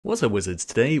What's up, wizards?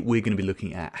 Today we're going to be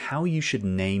looking at how you should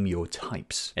name your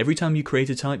types. Every time you create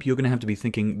a type, you're going to have to be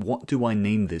thinking, what do I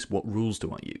name this? What rules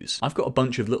do I use? I've got a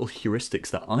bunch of little heuristics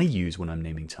that I use when I'm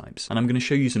naming types, and I'm going to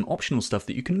show you some optional stuff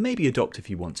that you can maybe adopt if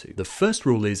you want to. The first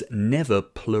rule is never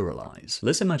pluralize.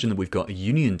 Let's imagine that we've got a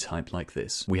union type like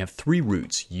this. We have three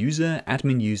roots: user,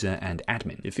 user, and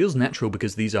admin. It feels natural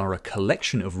because these are a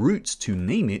collection of roots to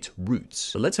name it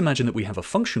roots. But let's imagine that we have a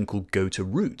function called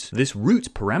goToRoot. This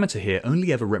root parameter here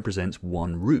only ever represents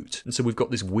one root. And so we've got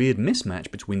this weird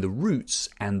mismatch between the roots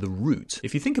and the root.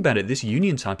 If you think about it, this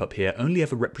union type up here only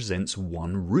ever represents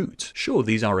one root. Sure,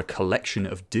 these are a collection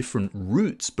of different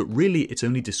roots, but really it's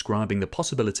only describing the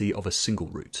possibility of a single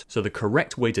root. So the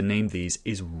correct way to name these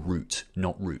is root,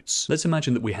 not roots. Let's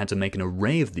imagine that we had to make an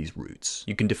array of these roots.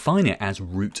 You can define it as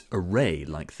root array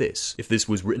like this. If this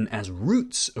was written as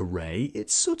roots array,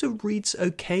 it sort of reads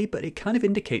okay, but it kind of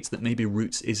indicates that maybe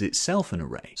roots is itself an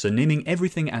array. So naming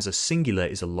everything as a singular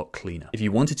is a lot cleaner. If you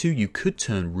wanted to, you could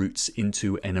turn roots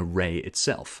into an array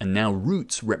itself. And now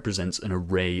roots represents an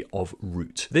array of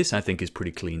root. This I think is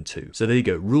pretty clean too. So there you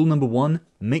go. Rule number one,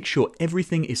 make sure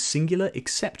everything is singular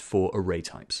except for array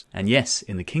types. And yes,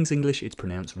 in the King's English, it's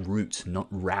pronounced root, not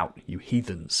route, you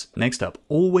heathens. Next up,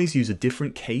 always use a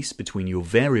different case between your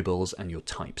variables and your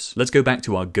types. Let's go back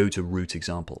to our goToRoot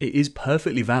example. It is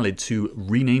perfectly valid to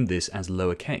rename this as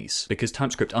lowercase because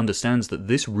TypeScript understands that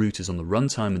this root is on the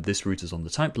runtime and this root is on the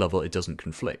type level. It doesn't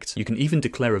conflict. You can even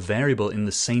declare a variable in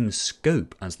the same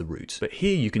scope as the root. But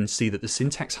here you can see that the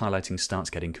syntax highlighting starts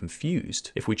getting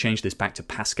confused. If we change this back to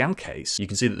Pascal case, you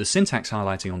can see that the syntax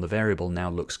highlighting on the variable now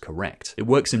looks correct. It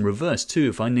works in reverse too.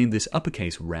 If I name this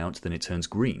uppercase route, then it turns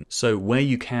green. So where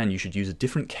you can, you should use a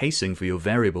different casing for your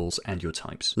variables and your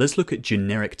types. Let's look at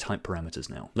generic type parameters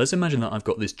now. Let's imagine that I've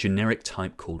got this generic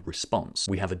type called response.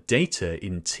 We have a data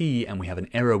in T and we have an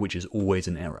error which is always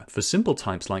an error. For simple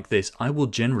types like this, I will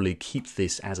generally keep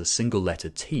this as a single letter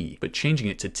T, but changing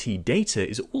it to T data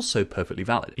is also perfectly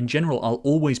valid. In general, I'll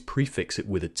always prefix it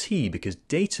with a T because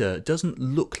data doesn't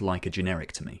look like a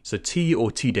generic to me. So T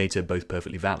or T data both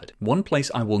perfectly valid. One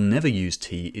place I will never use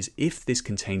T is if this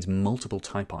contains multiple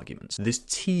type arguments. This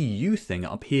TU thing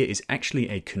up here is actually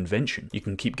a convention. You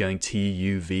can keep going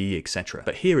TU, V, etc.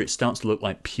 But here it starts to look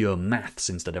like pure maths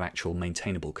instead of actual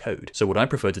maintainable code. So what I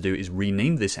prefer to do is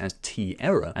rename this as T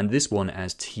error and this one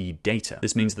as T data.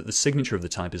 This means that the signature of the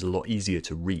type is a lot easier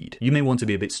to read. You may want to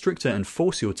be a bit stricter and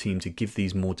force your team to give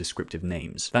these more descriptive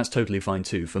names. That's totally fine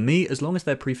too. For me, as long as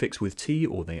they're prefixed with T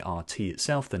or they are T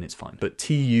itself, then it's fine. But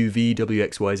T, U, V, W,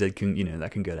 X, Y, Z can,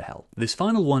 that can go to hell. This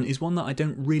final one is one that I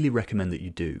don't really recommend that you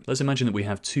do. Let's imagine that we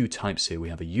have two types here. We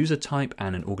have a user type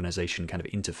and an organization kind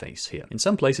of interface here. In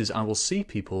some places, I will see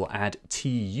people add T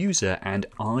user and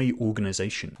I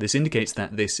organization. This indicates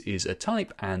that this is a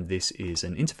type and this is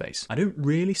an interface. I don't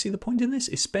really see the point in this,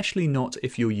 especially not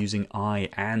if you're using I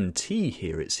and T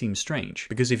here. It seems strange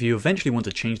because if you eventually want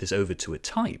to change this over to a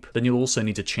type, then you'll also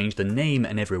need to change the name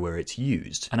and everywhere it's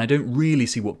used. And I don't really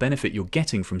see what benefit you're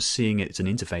getting from seeing it's an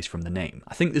interface from the name.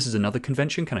 I think this is another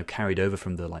convention kind of carried over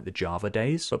from the Java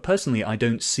days, but personally I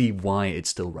don't see why it's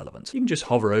still relevant. You can just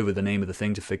hover over the name of the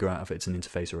thing to figure out if it's an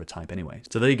interface or a type anyway.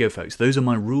 So there you go, folks. Those are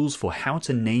my rules for how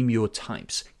to name your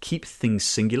types. Keep things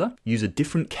singular, use a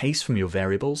different case from your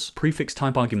variables, prefix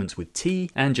type arguments with T,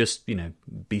 and just,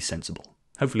 be sensible.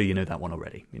 Hopefully you know that one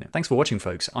already. Thanks for watching,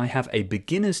 folks. I have a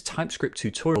beginner's TypeScript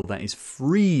tutorial that is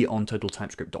free on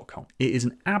totaltypescript.com. It is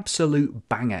an absolute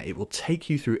banger. It will take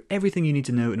you through everything you need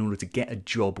to know in order to get a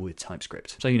job with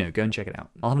TypeScript. So, go and check it out.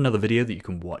 I'll have another video that you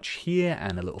can watch here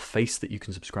and a little face that you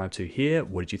can subscribe to here.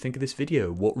 What did you think of this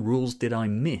video? What rules did I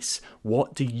miss?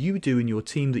 What do you do in your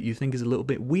team that you think is a little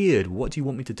bit weird? What do you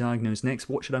want me to diagnose next?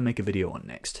 What should I make a video on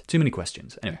next? Too many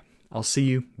questions. Anyway, I'll see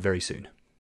you very soon.